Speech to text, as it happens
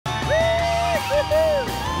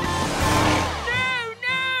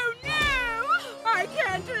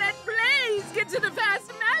to the fast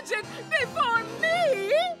magic before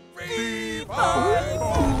me!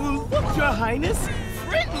 Fee-fi-fo! Your Highness,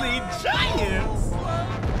 friendly giants!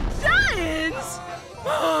 Giants?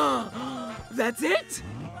 That's it?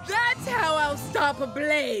 That's how I'll stop a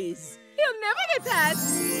blaze. He'll never get past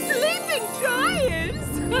sleeping giants.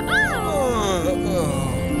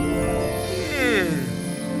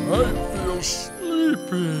 I feel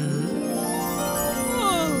sleepy.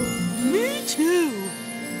 Me too.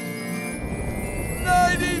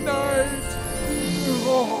 Nighty-night.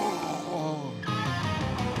 Whoa!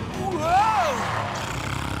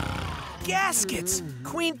 Gaskets!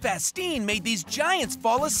 Queen Fastine made these giants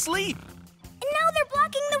fall asleep. And now they're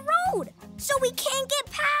blocking the road, so we can't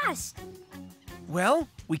get past. Well,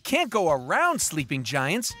 we can't go around sleeping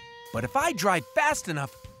giants, but if I drive fast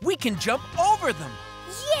enough, we can jump over them.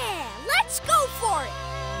 Yeah, let's go for it.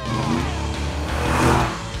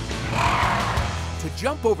 To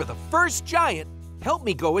jump over the first giant, help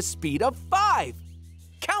me go a speed of 5.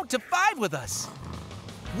 Count to 5 with us.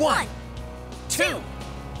 1, 2,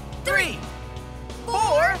 3, 4,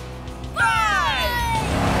 5!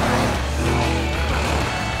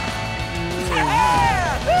 All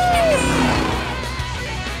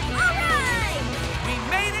right! We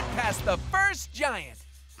made it past the first giant.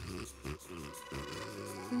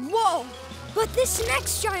 Whoa, but this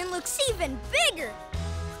next giant looks even bigger.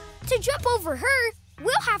 To jump over her,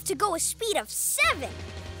 we'll have to go a speed of 7.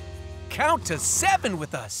 Count to 7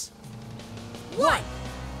 with us. 1,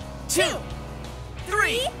 2,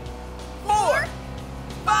 3, 4,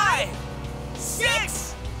 5,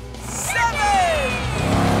 6, 7!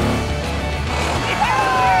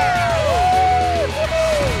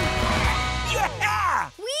 Yeah!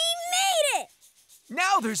 We made it!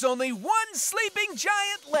 Now there's only one sleeping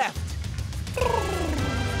giant left.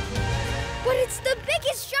 But it's the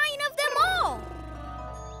biggest giant of them all.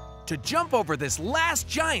 To jump over this last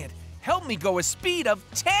giant, help me go a speed of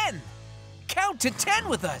 10. Count to 10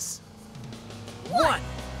 with us. 1,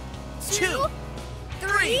 2,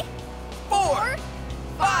 3, 4,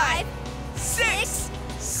 5, 6,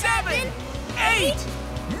 7, 8,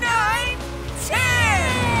 9,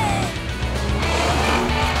 10!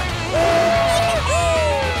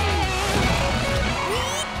 We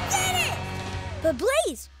did it! But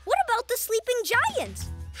Blaze, what about the sleeping giants?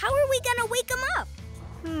 How are we gonna wake them up?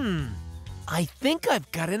 I think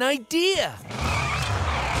I've got an idea.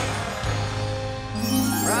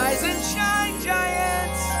 Rise and shine,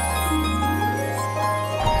 giants!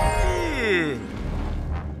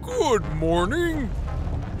 Good morning.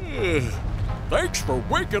 Thanks for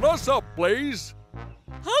waking us up, Blaze.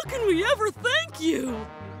 How can we ever thank you?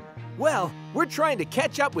 Well, we're trying to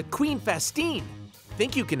catch up with Queen Fastine.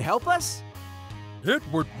 Think you can help us? It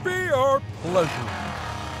would be our pleasure.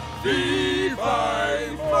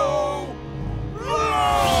 Fee-fi-fo! Good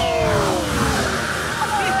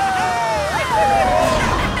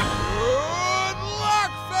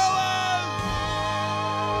luck, fellas!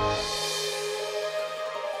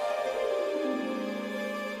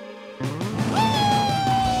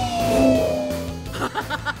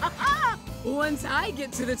 Once I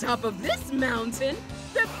get to the top of this mountain,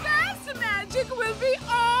 the fast magic will be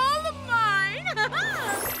all mine.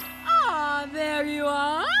 Ah, there you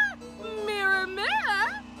are. Mirror,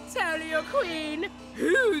 mirror, tell your queen,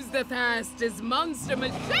 who's the fastest monster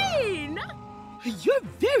machine? You're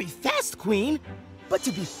very fast, Queen. But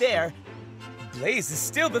to be fair, Blaze is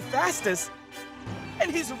still the fastest.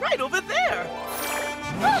 And he's right over there.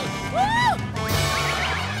 Blaze?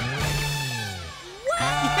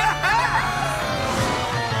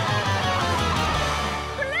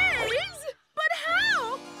 But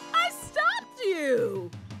how? I stopped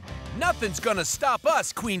you. Nothing's gonna stop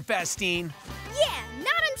us, Queen Fastine. Yeah,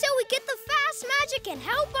 not until we get the fast magic and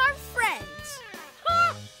help our friends.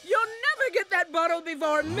 Huh? You'll never get that bottle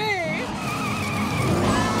before me.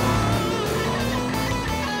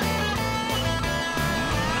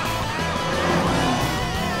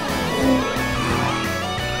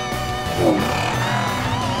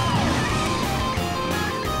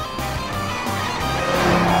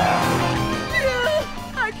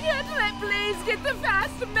 I can't let Blaze get the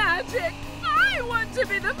fast magic. I want to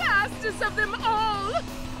be the fastest of them all.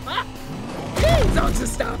 Blaze ought to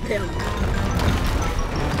stop him.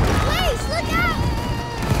 Blaze, look out!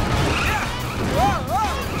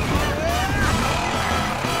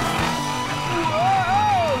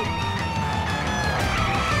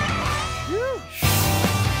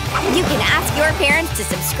 You can ask your parents to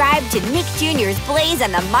subscribe to Nick Jr.'s Blaze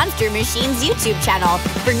and the Monster Machines YouTube channel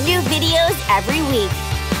for new videos every week.